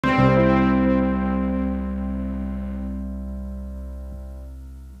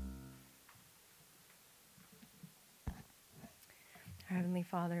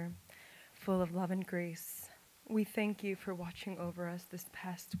Father, full of love and grace, we thank you for watching over us this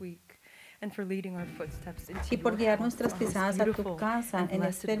past week and for leading our footsteps into y por your guiar house nuestras on this pisadas a tu beautiful casa and en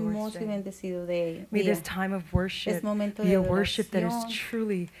blessed este Lord's hermoso y Day. bendecido día. May this time of worship momento be de a worship that is adoración,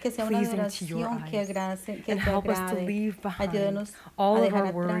 truly que sea una pleasing to your adoración que eyes. te And help us to agrade. leave behind Ayúdanos all a of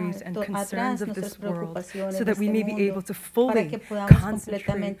our dejar worries and concerns atrás of nuestras this world preocupaciones so de that we este may be mundo, able to para fully que podamos concentrate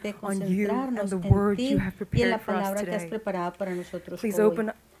completamente on you and concentrarnos the en word ti you have y en la prepared for us palabra que has today. preparado para nosotros Please hoy.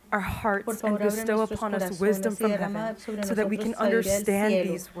 open our Por hearts and favor, abre bestow nuestros upon us corazones wisdom y from derrama heaven sobre so that we nosotros can sabiduría del understand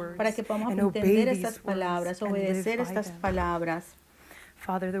cielo, these words para que podamos and entender obey estas these words palabras, and live obedecer by estas them. palabras.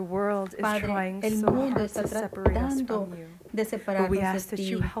 Father, the world is Padre, trying el so mundo hard está to separate us tratando from you. de But we separarnos ask de that ti,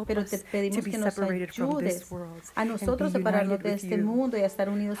 you help pero us te to pedimos be que nos separated from this ayudes world a and nosotros be separarnos united de with este you. mundo y a estar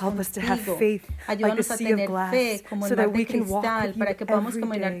unidos Help us to have contigo. faith like a Ayúdanos a sea of tener glass fe como so el mar that we de can walk cristal with you para que podamos every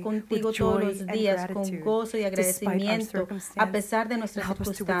caminar day contigo with todos joy los and días con gratitude gozo y despite our agradecimiento a circumstance. pesar de nuestras Help us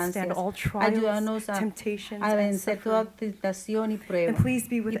to withstand circunstancias. all trials, Ayúdanos temptations, a and vencer toda suffering. tentación y prueba. And please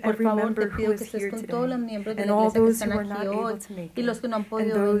be with Y por every favor member te who pido is que estés here con today todos los miembros de and la all iglesia que those están who are aquí not hoy able to make y los it que no han and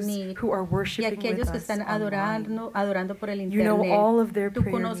podido those venir who are y worshiping aquellos with que us están online. adorando por el You know internet. all of their Tú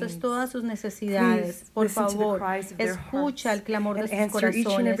prayer conoces needs. todas sus necesidades. Please Por listen to the favor, cries of their escucha hearts el clamor de and sus answer each and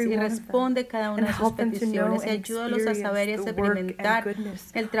corazones every y one of them responde cada una and de sus help them to know peticiones y and ayúdalos a saber y a experience the work and experimentar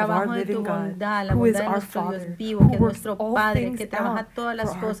goodness el of our trabajo de tu living God, bondad, la who is bondad de our nuestro Father, Dios vivo, who que es works nuestro all Padre, things que trabaja out todas for las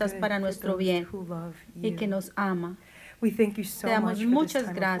our cosas good para for nuestro those bien who love y que you. nos ama. We thank you so Te damos much for this muchas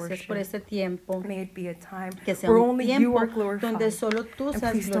time of gracias por worship. este tiempo, May it be a time que sea where un only you tiempo are glorified. donde solo tú And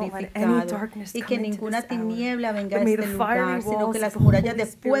seas please don't let any glorificado darkness y que come into ninguna this hour. tiniebla venga a But may este the fiery lugar, sino que walls of las the murallas Holy de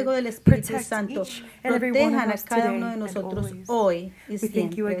fuego Spirit del Espíritu protect Santo each and every one protejan of a us cada today uno de and nosotros always. hoy y We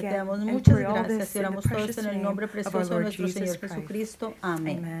thank you siempre. Te again damos and muchas pray all gracias this y in the oramos todo precious esto en el name nombre of our precioso de Lord nuestro Jesus Señor Christ. Jesucristo.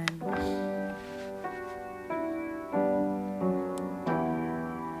 Amén. Amen.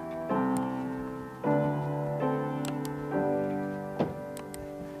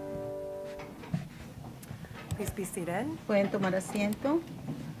 Please be seated. Pueden tomar asiento.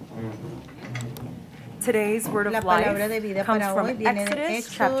 Today's word La of palabra de life vida comes para from hoy viene de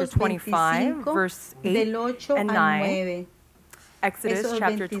Exodus chapter Éxodo 25, 25, verse 8 del 8 and al 9. 9. Exodus Éxodo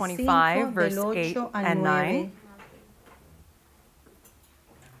chapter 25, 25, verse del 8 8 al and 9. 9.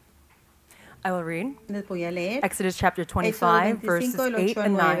 I will read. Les voy a leer. Exodus chapter Éxodo 25, 25, verses del 8 8 al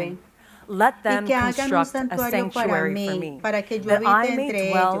and 9. 9. Let Y them que hagan un construct a santuario para sanctuary for mí, me, para que yo that I habite may entre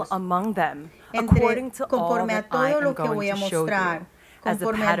dwell ellos, among them, according to all conforme a that I todo am lo que going voy a to show mostrar, you, as the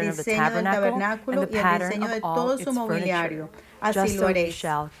conforme al pattern of the diseño del tabernacle and tabernáculo the y el pattern diseño of de all todo its su mobiliario. furniture. Así Just lo so you haréis.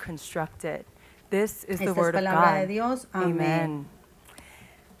 shall construct it. This is the Esta es word of palabra de God. Dios. Amén.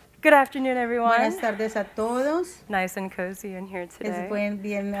 Good afternoon, everyone. Buenas tardes a todos. Nice and cozy in here today. Es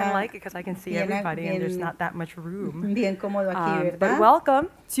bien, Kind of like it because I can see everybody and there's not that much room. bien cómodo aquí, But ¿verdad? welcome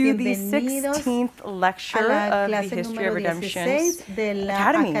to the Bienvenidos 16th lecture a la of the clase History of número Redemption 16 de la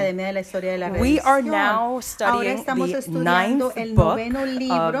Academy. Academia de la Historia de la We are Redención. now Ahora studying estamos the estudiando ninth el book noveno of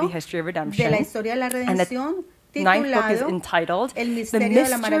libro the History of de la Redemption. Historia de la Redención, Ninth book is titulado entitled El The Misterio de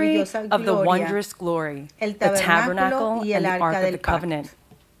la Mystery Maravillosa of the Gloria, Wondrous Glory, el the Tabernacle Tabernáculo y and el the Ark Arca of del the Pacto. Covenant.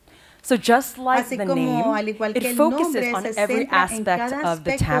 So just like Así the como, name, al igual que it el focuses nombre, on se every centra en aspect cada of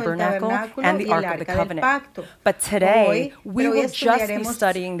the aspecto del tabernacle tabernáculo and the y el Ark of the Arca del Covenant. Pacto. But today, Hoy, we pero hoy will just be estudiaremos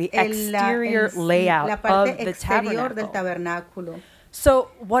studying the la exterior layout la parte of the exterior del tabernacle. tabernáculo.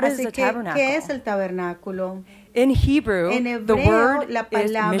 So what is Así the que, ¿qué es tabernacle? el tabernáculo? In Hebrew, En the hebreo, word la is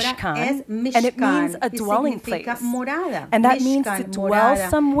palabra mishkan, es and it means mishkan a y dwelling significa place. morada. And that means to Mishkan, dwell morada,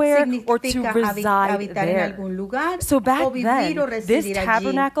 somewhere or to significa reside habitar en there. algún lugar So back o vivir o then, this residir allí.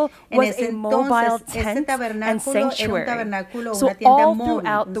 tabernacle En was ese a mobile entonces, este tent and tabernáculo era un sanctuary. tabernáculo, So una tienda all móvil,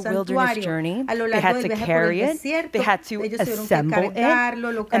 throughout un the wilderness santuario. journey, A lo they largo had del to viaje por el carry it, desierto, they had to ellos tuvieron que assemble it,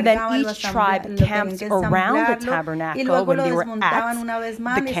 cargarlo, lo and then cargaban, each tribe lo tenían camped que around the ensamblarlo, y tabernacle luego when lo they were desmontaban at una vez the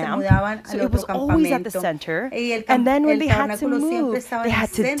más y se camp. mudaban So al it was otro always at the campamento. center, Y and then when el they had to tabernáculo siempre move, estaba they en el had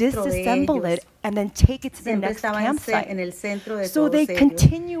to centro de disassemble ellos. it and then take it to the Siempre next estaba en campsite. el centro de So todos they ellos.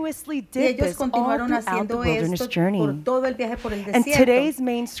 continuously Y did ellos this all continuaron throughout the haciendo wilderness esto journey. por todo el viaje por el And desierto. today's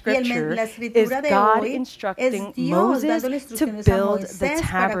main Y scripture la is escritura de God hoy es instructing Dios Moses dándole to instrucciones a build the Moisés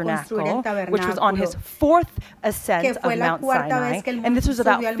para construir el tabernacle, which was on his tabernáculo, fourth que ascent fue of la Mount cuarta Sinai, vez que el and this was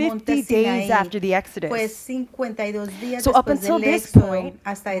about subió al monte 50 days Sinaí. after the Fue Exodus. 52 días So up después until del this Éxodo. point,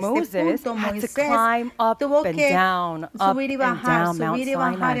 Hasta este Moses punto, had to Moisés climb up tuvo and que down, up subir y and bajar, down Mount subir y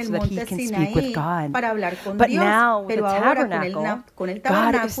bajar Sinai el so that he monte can speak with Sinaí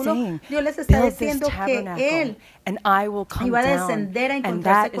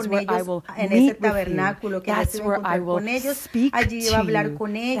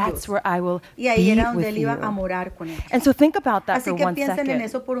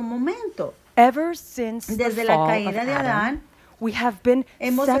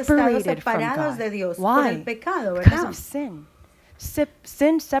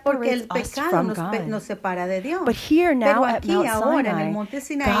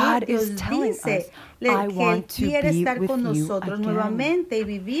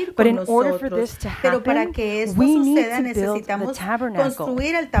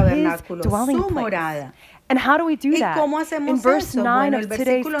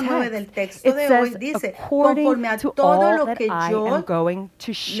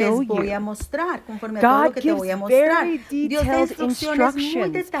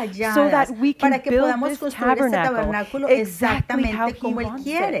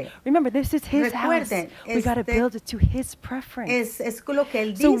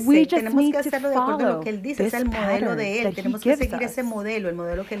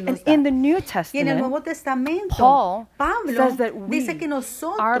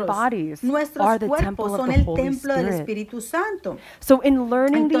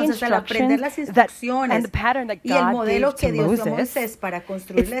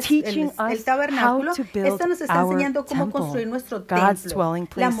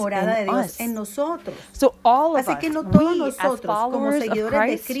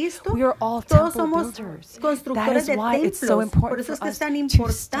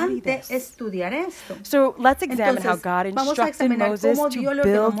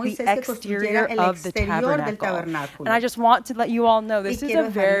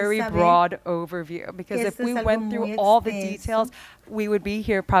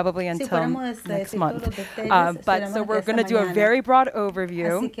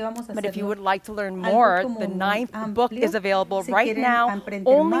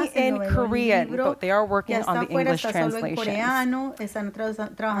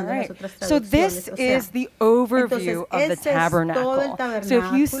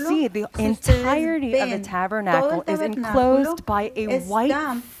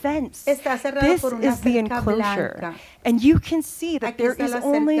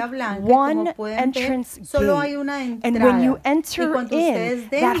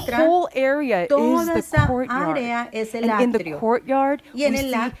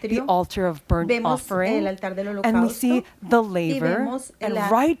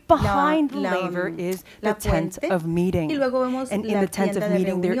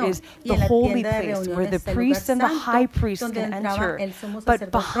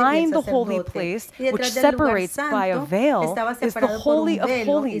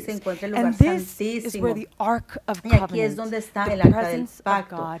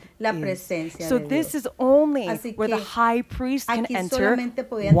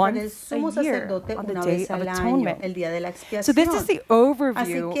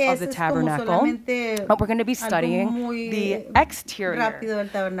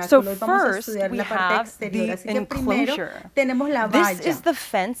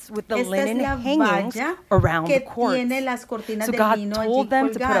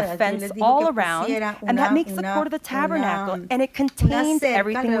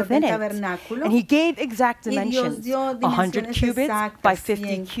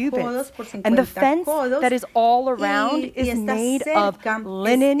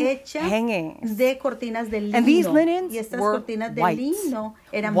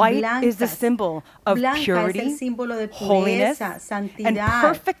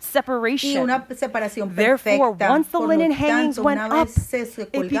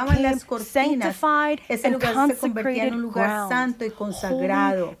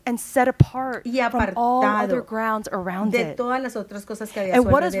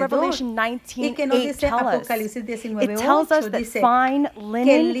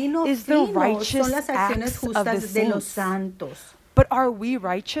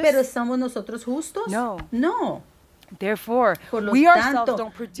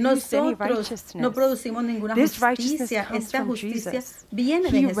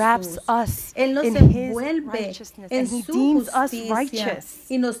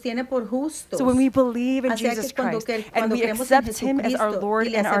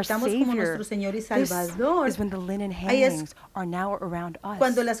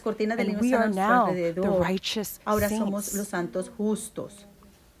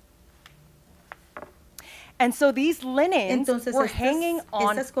And so these linens Entonces were hanging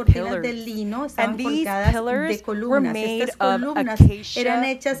on estas cortinas de pillars. lino estaban And these colgadas pillars de were columnas. made Estas of columnas eran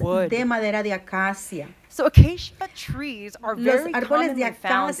acacia hechas wood. de madera de acacia. So acacia trees are Los very árboles de commonly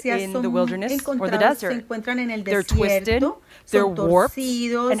found acacia in the son wilderness or the encontrados, se desert. encuentran en el They're twisted, desierto, they're son warped,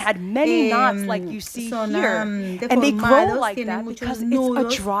 torcidos, and had many knots like you see son here. And they grow deformados, like tienen that muchos because it's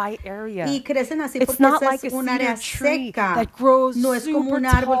nudos a dry area. y crecen así It's porque not esa like a es un área cedar tree seca. that grows No es como super un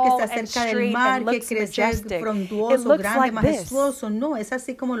árbol que tall está and cerca del straight mar, and que looks crece majestic. It frondoso, looks grande, like this. majestuoso. No, es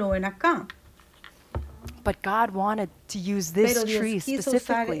así como lo ven acá. But God wanted to use this Pero tree Dios quiso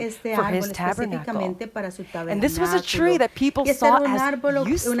usar specifically este for árbol His tabernacle. específicamente para su tabernáculo. And this was a tree that people Y este era saw un as árbol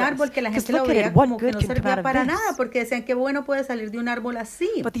useless. que la 'Cause gente lo look at veía it, what como que good no can come out servía of para this? nada, porque decían qué bueno puede salir de un árbol así.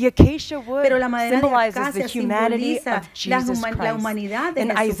 But the acacia wood Pero la madera de symbolizes the acacia humanity simboliza of Jesus la Christ. humanidad de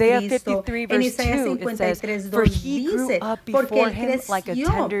In Isaiah Jesucristo. 53 En verse Isaías 2 it says, 53, "For 2 he grew dice, up porque before él him like a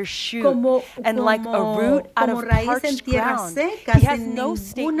creció tender shoot, como and like a root out como of raíz en parched tierra ground. seca, He has sin no ninguna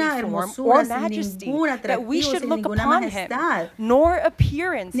stately form hermosura, or sin majesty ningún that we atractivo, should sin look ninguna upon him, majestad, nor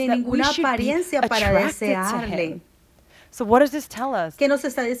appearance ni that we ninguna should be apariencia para attracted to desearle. him." So what does this tell us? ¿Qué nos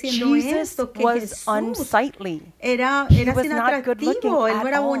está diciendo Jesus esto? Que was Jesús unsightly. era He sin was not good looking atractivo, él no at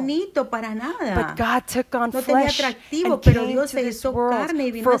era all. bonito para nada. But God took on No tenía flesh atractivo, and pero came Dios to se this hizo world carne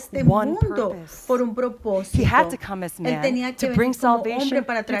y vino for a este one mundo purpose. por un propósito. He had to come as Él man tenía que to bring venir como salvation hombre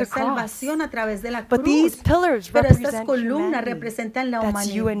para through the traer cross. salvación a través de la But these cruz. pillars Pero estas represent columnas humanity. representan la That's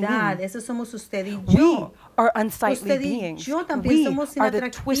you and humanidad. me. Eso somos usted y We yo. are unsightly Usted y beings. yo también We somos are the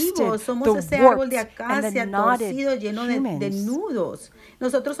twisted, inatractivos, somos the ese árbol de warped, and the acacia knotted torcido, lleno de humans. nudos.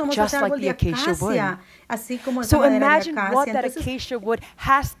 Nosotros somos Just ese like árbol the de acacia wood. acacia, así como esa So madera de imagine what acacia. that Entonces, acacia wood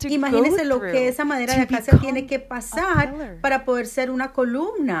has to go imagínese lo through que esa madera de to acacia tiene que become a pasar pillar. para poder ser una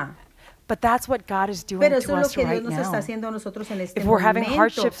columna. But that's what God is doing Pero to eso es lo us que Dios right nos está now. haciendo a nosotros en este If we're having momento.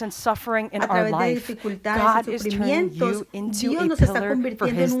 hardships and suffering in A our través de life, dificultades God y is turning sufrimientos, you into Dios a nos está pillar for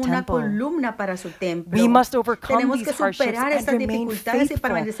convirtiendo His en una temple. columna para su templo. We must overcome Tenemos these que hardships superar and estas remain dificultades y faithful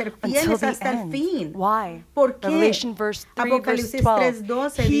permanecer until fieles the hasta el end. fin. Why? ¿Por qué? Revelation verse 3 verse Apocalipsis 12.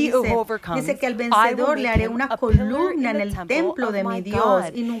 3:12 He who dice, overcomes, dice que al I will vencedor le make haré him una a pillar columna in en the el temple templo of de my mi Dios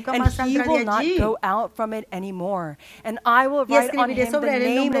God, y nunca and más he saldrá will de not allí. go out from it anymore. And I will Y write on escribiré him sobre the él el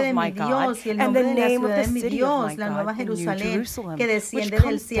name nombre of de my mi God Dios y el and the nombre de la name of ciudad the de mi city of my Dios, la Nueva God, the New Jerusalén, Jerusalem, que which desciende del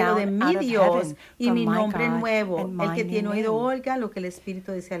comes cielo de down mi out of Dios heaven y from mi my nombre God nuevo. and El my que tiene new oído name. oiga lo que el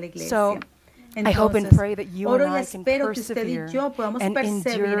Espíritu dice a la iglesia. So, I hope and Entonces, pray that you oro and y I can espero que usted y persevere yo podamos and endure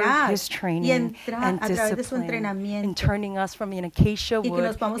perseverar His y training entrar and a través de su discipline in entrenamiento turning us from an acacia y que wood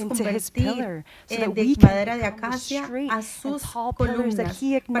nos podamos into His convertir pillar so de that we can madera de become the acacia straight a and sus tall pillars that columnas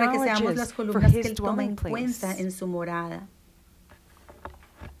He para que seamos las acknowledges for columnas que His Él toma en dwelling cuenta place. en su morada.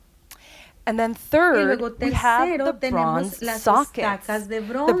 And then Y third, luego we have tercero the tenemos bronze las sockets. estacas de The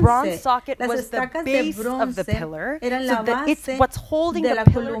bronze bronce. socket Las was the estacas de base of the bronce pillar, eran so la that it's base what's holding de the la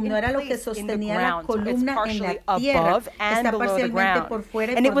pillar columna, in era lo que place in the sostenía la ground. So it's columna en la partially tierra, above and está below the parcialmente ground. por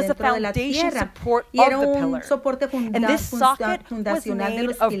fuera y And it por was the dentro de la foundation tierra. support Y of era the un pillar. soporte And this socket was fundacional de made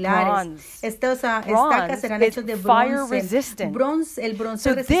los of pilares. bronze. Estas estacas Bronze eran is hechas de fire bronce. resistant. El bronce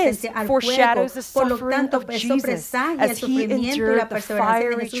So resistente this al fuego. foreshadows the Por lo suffering tanto, of eso Jesus presagia el as He sufrimiento y endured la the perseverancia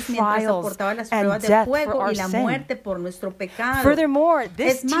de fiery Jesús mientras trials soportaba las and pruebas de death for fuego our y la sin. muerte por nuestro pecado. Furthermore,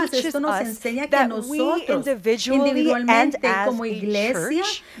 this Es más, teaches esto nos us enseña que that we nosotros individualmente and as como a iglesia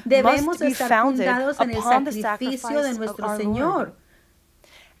church debemos must be estar founded fundados en el upon the sacrificio sacrifice de of nuestro our Señor. Lord.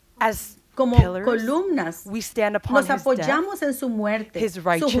 As Como pillars, columnas, we stand upon nos His death apoyamos en su muerte, His su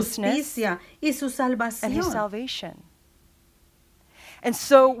righteousness, justicia y su and His salvación. salvation. And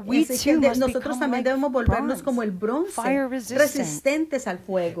so we Así que too must nosotros become también like debemos volvernos bronze, como el bronce, fire resistant. resistentes al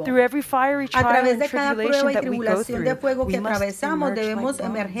fuego. Through every fiery A trial través and de cada tribulation prueba y that we go tribulación de through, fuego que we must atravesamos, emerge debemos like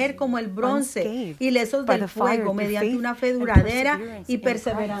emerger bronze, como el bronce, unscathed ilesos by del the fire fuego, through mediante faith una fe and duradera perseverance y in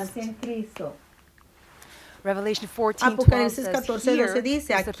perseverancia Christ. en Cristo. Revelation 14:12 Apocalipsis says, 14:12 "Here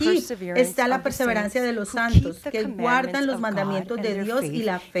dice, is the aquí perseverance está la of the perseverancia de saints los who santos, keep the que guardan commandments los of mandamientos God de and their Dios y faith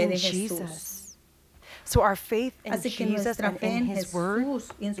la fe in de Jesus." Jesús. So our faith in Así que Jesus nuestra and fe in en His Word Jesús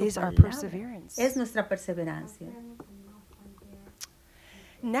y en su is our palabra perseverance. es nuestra perseverancia.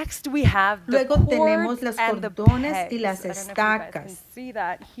 Next we have the Luego tenemos cords los and the cordones pegs. y las I don't know if you guys can estacas. see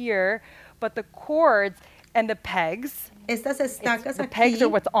that here, but the cords and the pegs, Estas estacas the aquí, pegs are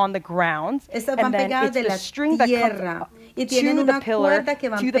what's on the ground, estas van and then pegadas it's de the la string that comes tierra up y tienen to the una pillar, cuerda que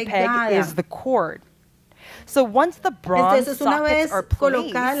van to the peg pegada. is the cord.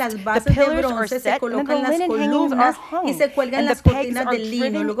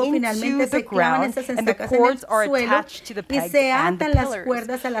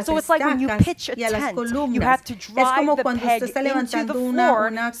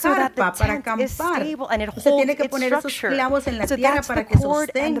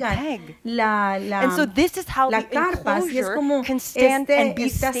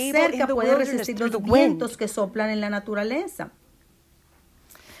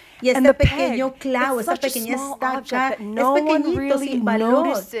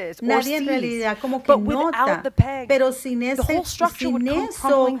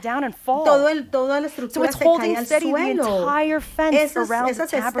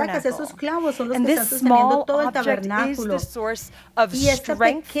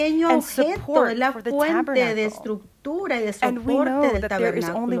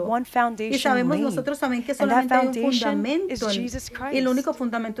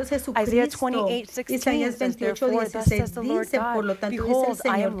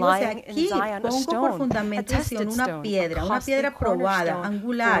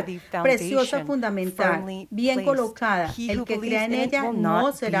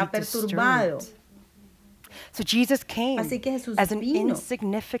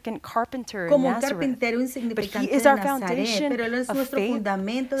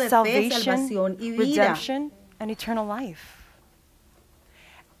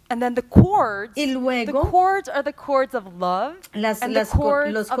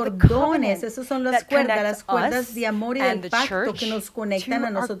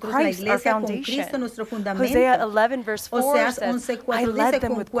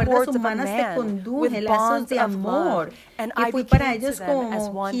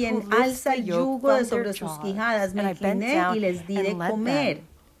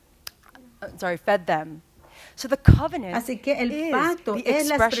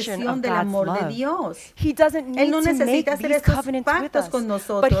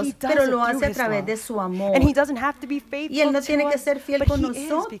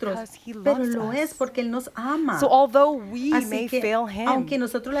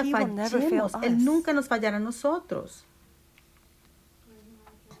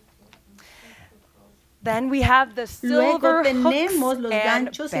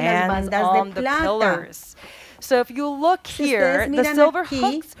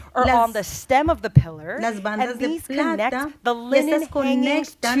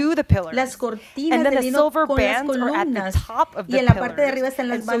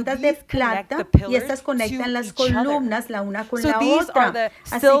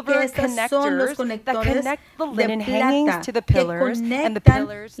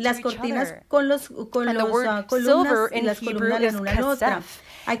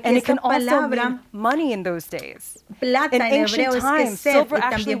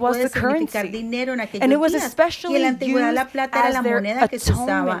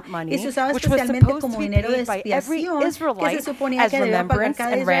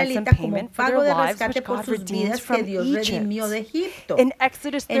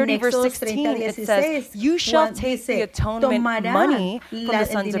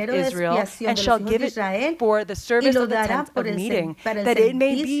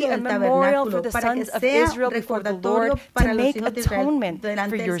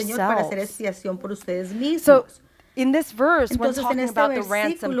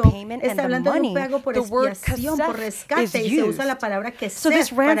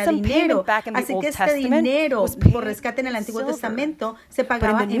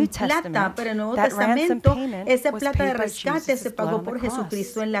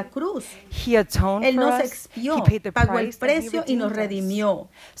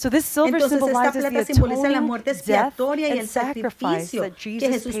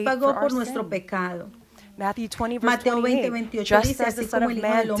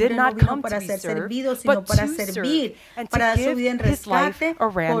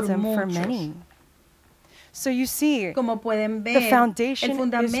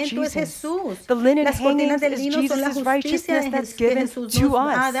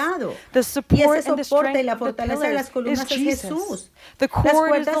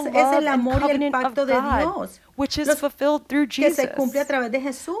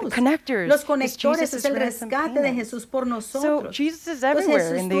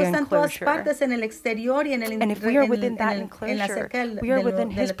 fuego está en todas enclosure. partes, en el exterior y en el And if we are within that en la enclosure, cerca we are within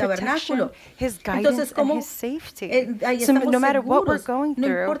His del protection, tabernáculo. His Entonces, guidance, and como His safety. ahí So estamos no matter what we're seguros, going no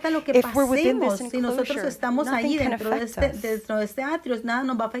through, importa lo que if we're within pasemos, this si nosotros enclosure, estamos ahí nothing can dentro affect us. de este atrio, nada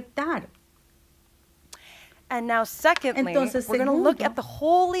nos va a afectar. And now, secondly, Entonces, we're going to look segundo, at the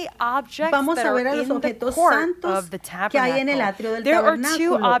holy objects vamos that a are ver a los in the objetos court santos of the que hay en el tabernacle. atrio del There are two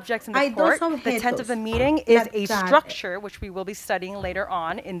tabernáculo. objects in the Hay dos court. The tent of the objetos. meeting is La a car- structure, which we will be studying later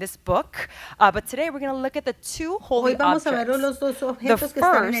on in this book. But today we're going to look at the two holy Hoy vamos a ver objects. los dos The objetos que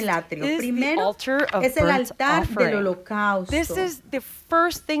están en el first atrio. is the Primero altar of es el burnt altar del offering. holocausto. This is the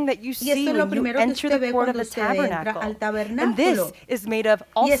first thing that you Y see esto es lo when you primero que enter usted the ve court of cuando the usted entra al tabernacle. And this tabernáculo. is made of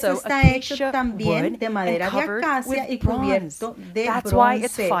Y esto also está hecho acacia también wood de and madera de covered acacia y with bronze. cubierto de That's why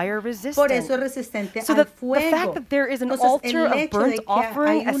it's bronce. fire Por resistant. eso es resistente So al the fuego. fact that there is an Entonces, altar el of hecho burnt de que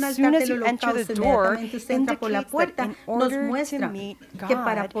offering hay un as soon altar as del you enter the holocausto, door inmediatamente usted entra por la indicates that puerta, in nos order to muestra meet que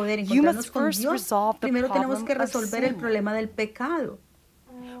para God, poder you must encontrarnos con first Dios, resolve the primero tenemos problem que of resolver el sin. problema del pecado.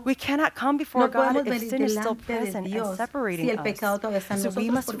 We cannot come before No God podemos if venir sin is still delante de present and Dios separating si el pecado us. todavía está en So we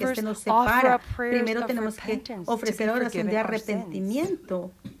nosotros must porque este first nos offer separa. up prayers Primero of tenemos que repentance to ofrecer be oración de forgiven our sins.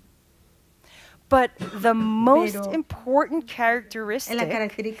 arrepentimiento. But the most Pero important la characteristic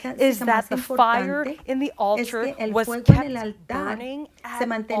característica is that más the fire importante in the es altar que el was fuego kept en el altar burning se at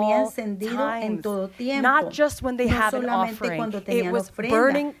mantenía all encendido en times. todo tiempo. Not just when they No have an solamente offering. cuando It tenían was ofrenda,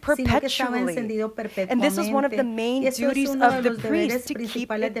 burning sino que estaba perpetually. encendido And this was one of the perpetuamente. main Y eso es duties uno of de the los deberes priest to keep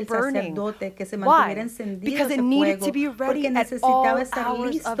principales it del burning. sacerdote, que se Why? mantuviera encendido Because it ese needed fuego, to be ready porque at all necesitaba estar hours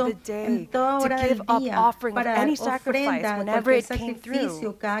of listo the day en toda to hora del give up día offering of para dar any sacrifice ofrenda, whenever cualquier it came sacrificio,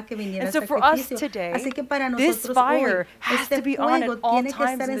 through. cada que viniera And el so for us sacrificio. today, Así que para this nosotros fire hoy, has este to be on at fuego all tiene que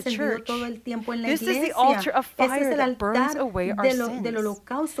times estar in the encendido church. todo el tiempo en la This is iglesia. the altar of Este fire es el that burns altar away our del sins.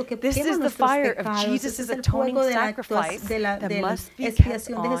 holocausto que This quema is the nuestros fire of pecados. Jesus' Este es el atoning fuego de la sacrifice de la that must be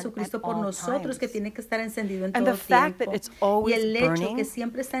expiación kept de on Jesucristo at por all nosotros, que times. tiene que estar encendido en And todo the fact tiempo. that it's Y always el hecho que burning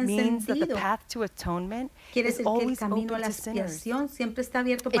siempre está means that the encendido path to atonement quiere is decir que el always camino a open la to sinners. expiación siempre está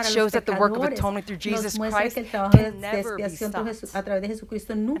abierto It para los shows that the work of pecadores. atonement through Nos Jesus muestra Christ que el trabajo de can never be expiación stopped. a través de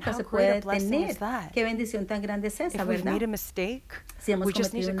Jesucristo And nunca how se great puede a blessing detener. is that? Qué bendición tan grande es esa, If we've ¿verdad? made a mistake, Si hemos we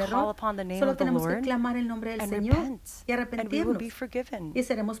just need cometido to un call error, upon the name solo of the tenemos que Lord clamar el nombre del and Señor repent, y and we will arrepentirnos be forgiven. y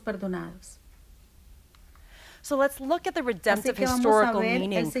seremos perdonados. So let's look at the Así redemptive que vamos a historical ver el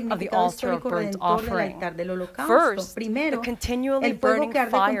meaning of the significado altar of histórico burnt redentor del offering. altar del holocausto. First, the Primero, continually el fuego burning que arde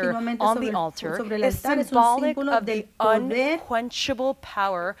fire continuamente on sobre the el, altar sobre el is altar es un symbolic símbolo of del the poder, unquenchable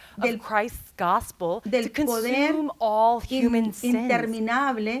power del- of Christ's gospel del to poder consume all human sins.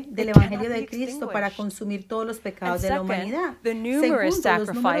 interminable del It Evangelio cannot de be Cristo para extinguished. consumir todos los And pecados de la second, humanidad. the numerous Segundo,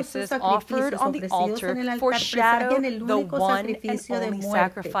 los numerosos sacrifices offered sacrificios on the ofrecidos altar en el altar foreshadow presagian el the único one and sacrificio de only muerte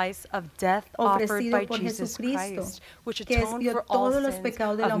sacrifice of death offered ofrecido by por Jesus Jesucristo, Christ, which que atoned expió for all todos los sins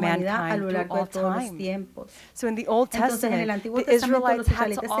pecados de la of humanidad a mankind lo through largo de all todos los time. tiempos. So in the Old Entonces, en el Testament, Antiguo the Testamento, los Israelites had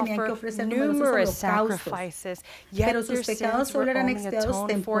to israelitas tenían que offer ofrecer numerosos numerous holocaustos, sacrifices, pero yet sus their pecados sins solo were eran only expiados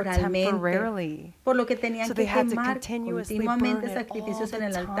atoned for temporalmente, temporarily. por lo que tenían So que they had to quemar continuously continuamente burn it sacrificios all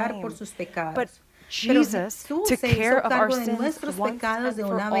en the el altar time. por sus pecados. But Pero Jesus Jesús took se hizo care of our cargo de sins nuestros once pecados de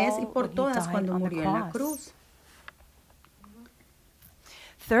and for una vez y all por when he todas died cuando on the murió en la cross. cruz.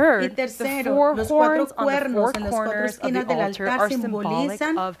 Y Third, the tercero, four los cuatro horns on the cuernos four en las cuatro corners of the esquinas del altar altar are symbolic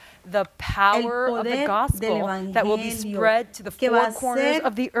simbolizan of the power el of the poder del gospel that will be evangelio spread to the que four va a corners ser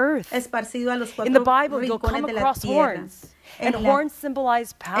of the earth. esparcido a los In the cuatro Bible, you'll rincones come de la across tierra. horns, and En la, horns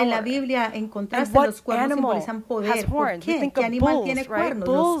symbolize en la power. Biblia, en And contraste, what los cuernos animal simbolizan has poder. ¿Por horns? We qué? think ¿Qué of animal tiene bulls, right? cuernos?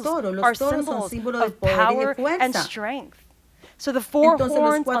 Bulls Los are toros son symbols símbolos de of poder y power de and fuerza. strength. So the four Entonces, los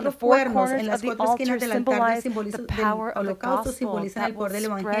horns on cuatro the four cuernos corners en of las the cuatro altar esquinas del altar symbolize del the power of the holocausto gospel simbolizan el that poder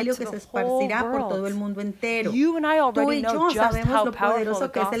del will spread evangelio to que the se whole esparcirá por todo el world. mundo entero. You and I Tú already y know yo just sabemos how lo powerful the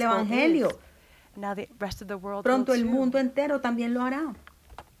poderoso que es el gospel evangelio. is. Now the rest of the world Pronto will el too. mundo entero también lo hará.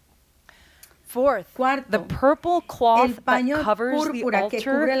 Fourth, Cuarto, the purple cloth el paño that covers the púrpura que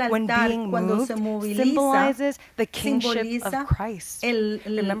cubre el altar when altar being cuando moved se moviliza symbolizes the kingship simboliza of Christ.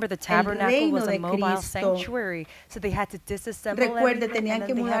 Remember, the tabernacle reino was a de mobile Cristo. sanctuary, so they had to disassemble Recuerde, everything tenían and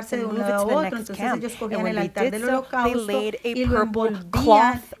que then they had mudarse to de un move it lado to a the otro, next entonces camp. ellos And cogían when el they altar did del so, they holocausto laid a y lo purple envolvían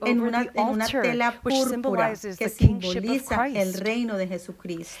cloth en over una, the en una altar, tela which púrpura symbolizes que the kingship of simboliza el Christ. reino de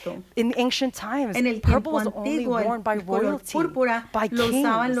Jesucristo. In the ancient times, En el purple tiempo was only antiguo, worn by el color royalty, púrpura by lo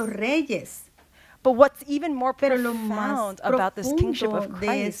usaban los kings. reyes. But what's even more Pero lo más profound about this kingship of profundo de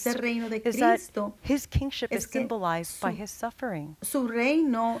Christ ese reino de is that Cristo his kingship is es que symbolized by su- his suffering. Su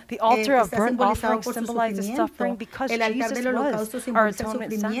reino The altar of está burnt simbolizado offering por su symbolizes sufrimiento. suffering because El altar Jesus del holocausto was our simboliza el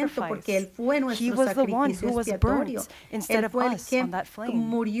atonement sufrimiento porque Él sacrifice. fue He nuestro was the one sacrificio who was expiatorio. burnt instead Él of fue el us que on that flame.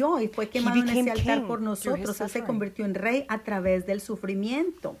 murió y fue quemado en became ese altar king por through his nosotros. Él se suffering. convirtió en rey a través del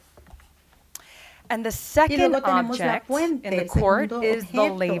sufrimiento.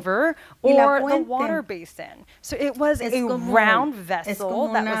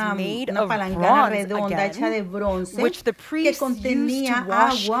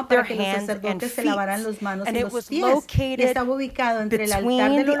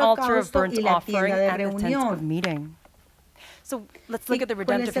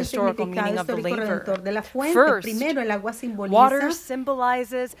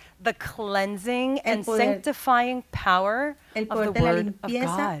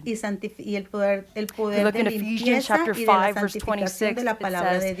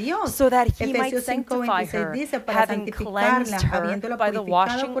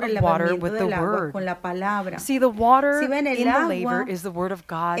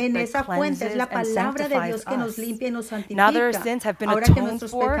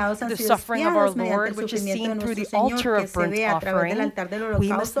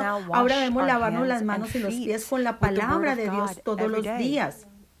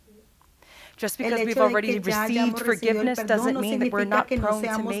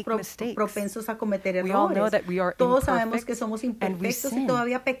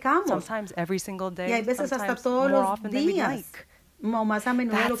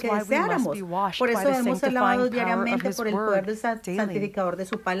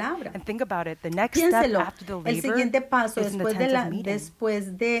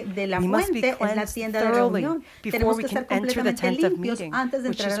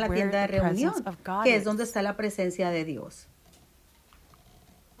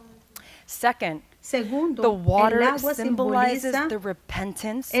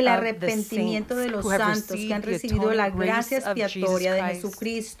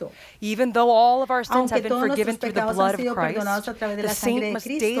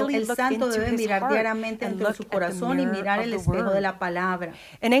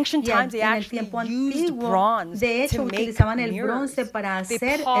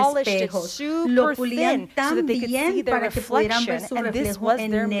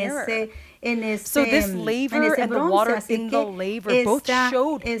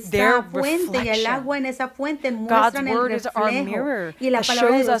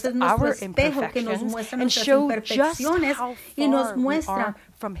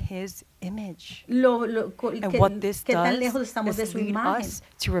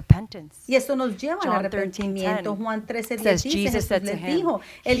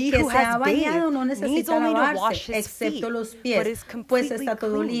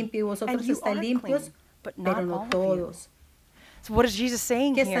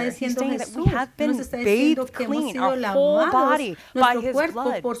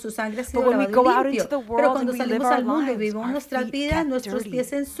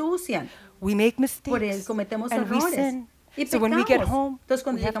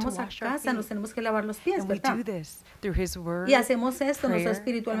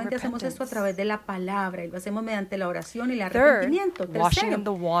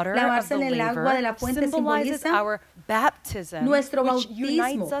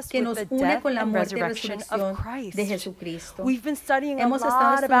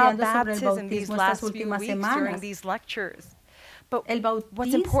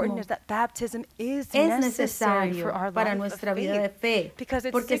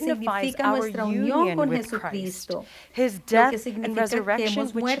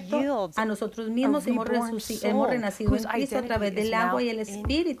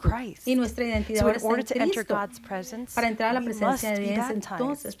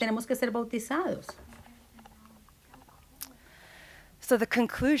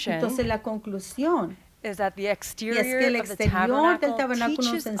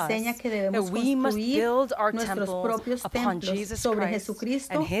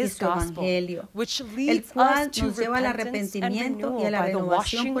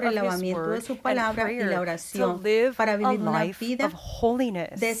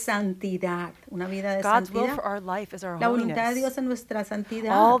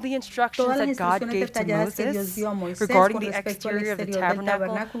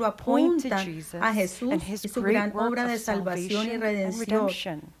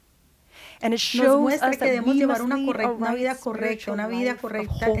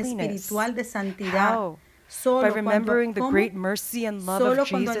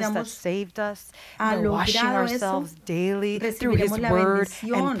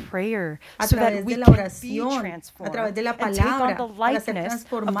 prayer a so that través we de la can be oración, a transformed través de la and take on palabra, the para ser likeness of the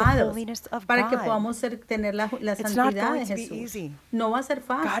transformados, holiness of para que God. podamos tener la It's not santidad going de to be Jesús. easy. No va a ser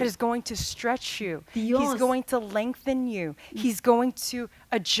God fácil. is going to stretch you. He's Dios going to lengthen you. He's going to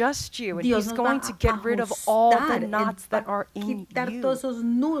adjust you, and Dios He's nos going va to a get rid of all the ajustar, Él knots that va are a in quitar you. todos esos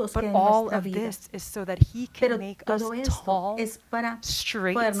nudos que But hay en all nuestra of vida. this is so that He can Pero make us todo esto tall, es para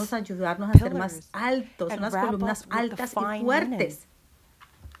straight podernos ayudarnos a ser más pillars altos, and unas wrap columnas us with the altas y fine fuertes,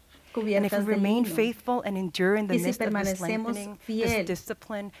 And if we cubiertas de remain lino. faithful and endure in the Y si midst of this permanecemos lengthening, this fiel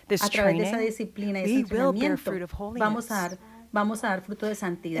discipline, this a través de esa training, disciplina y ese we will bear entrenamiento, fruit of vamos holiness. a dar fruto de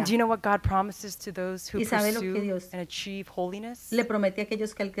santidad. And do you know what God promises to those who ¿Y sabe lo que pursue Dios and achieve holiness? le promete a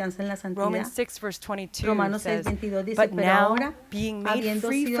aquellos que alcanzan la santidad? Romans 6 verse 22 Romanos says, 6:22 dice, but pero now, ahora, being made habiendo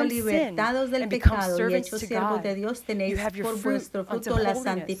free sido from sin libertados del and become pecado y servants hechos to siervos God, de Dios, tenéis you have your por fruit vuestro unto fruto la holiness,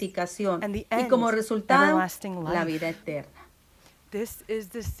 santificación and the y end, como resultado everlasting la life. vida eterna. This is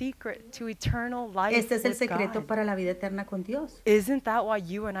the secret to eternal life Este es el with secreto God. para la vida eterna con Dios. Isn't that why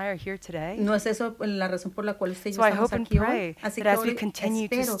you and I are here today? ¿No es eso la razón por la cual usted y yo So I estamos hope and aquí pray hoy? Así that que as we hoy continue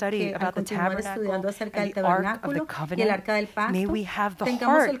to espero study que al about the continuar tabernacle estudiando acerca del and the ark of the tabernáculo y el covenant, arca del may pacto, we have the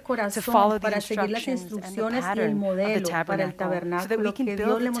tengamos el heart to follow corazón the para seguir las instructions and the instrucciones y el pattern of the modelo para el tabernacle, so that we tabernáculo can que Dios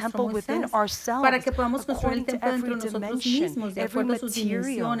build le the mostró a temple within Moisés, ourselves para que podamos construir el according to templo dentro every de nosotros dimension, mismos, de every acuerdo a sus material,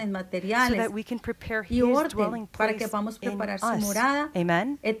 dimensiones, so materiales that we can prepare y His orden, dwelling para que place podamos in preparar su us. morada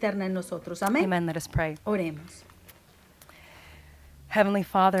Amen? eterna en nosotros. Amén. Amen. Let us pray. Oremos. Heavenly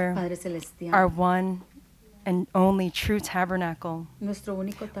Father, Padre Celestial, our one and only true tabernacle, nuestro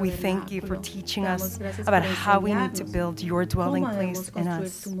único we thank you for tabernáculo, teaching damos us gracias about por how we need to enseñarnos build your dwelling cómo debemos place in construir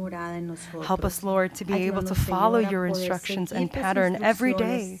us. tu morada en nosotros. Help us, Lord, to be able to Ayúdanos, follow Señor, a your poder instructions and seguir tus pattern every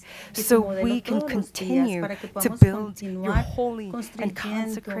day instrucciones y tu so modelo we can todos los días continue para que to podamos build your continuar holy and construyendo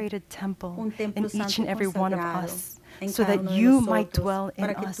consecrated temple un templo in each santo and every one of consagrado us en so cada that uno de you might nosotros, dwell in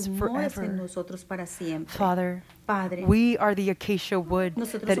para que us tú mores en forever. nosotros para siempre. Father, Padre, we are the acacia wood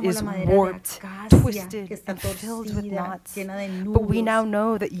nosotros that somos is la madera de warped, acacia twisted, que está and filled with torcida, knots. llena de But we now nudos.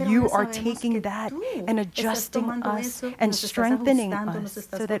 know that Pero you ahora are sabemos taking que that tú and estás adjusting tomando us eso y and nos estás strengthening ajustando, us nos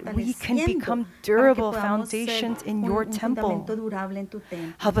estás so that we can fortaleciendo become para que durable podamos ser foundations in your un temple. fundamento durable en tu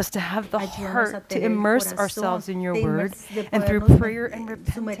templo. Help us to have the Ayúdanos a heart to tener el immerse corazón ourselves in your de word, de and through podernos prayer and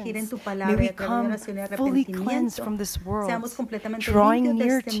sumergir en repentance, tu may palabra y we a través de come oración y fully cleansed arrepentimiento. from this world, Seamos completamente drawing limpios de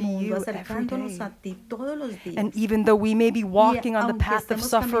near este to mundo, you every acercándonos day. a ti todos los días. And even though we may be walking on the aunque path of estemos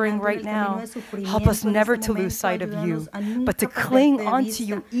suffering caminando en right el camino now, de sufrimiento help us en never este to lose momento, sight of you, ayúdanos a nunca but to perderte cling de onto vista,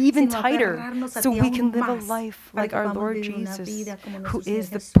 you even sino tighter, aferrarnos a so ti we aún can live a más, life para like que our podamos Lord vivir una Jesus, vida como who nuestro Señor is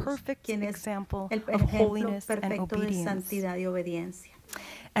the Jesús, perfect quien es example el of ejemplo holiness and perfecto de obedience. santidad y obediencia.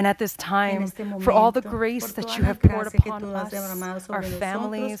 And at this En time, este for all the momento, grace por that toda you la have poured gracia que upon tú has us, derramado our sobre nosotros,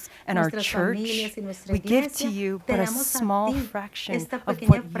 families, and our nuestras church, familias y nuestra we give to iglesia, you te but a damos a small ti fraction esta of pequeña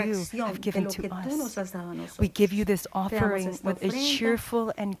what you fracción have de given lo to que tú us. nos has dado a nosotros. We give you this Te damos offering esta with a ofrenda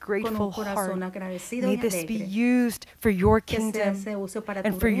cheerful and con grateful un heart. corazón agradecido May y this be alegre, used for your que kingdom se use para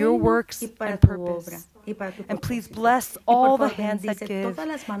and tu for your reino works y para and tu obra purpose. y para tu And please propósito. bless Y por all the favor, hands that bendice give todas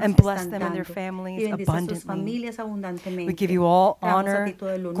las manos and que bless están them and their dando, y families bendice a sus abundantly. familias abundantemente. We give you all Te damos a honor, ti todo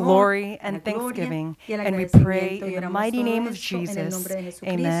el honor, glory, la and gloria thanksgiving, y el and we pray agradecimiento, y in the oramos mighty todo name of esto en el Jesus. nombre de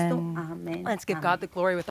Jesucristo. Amen. Amén. Let's give Amén. God the glory with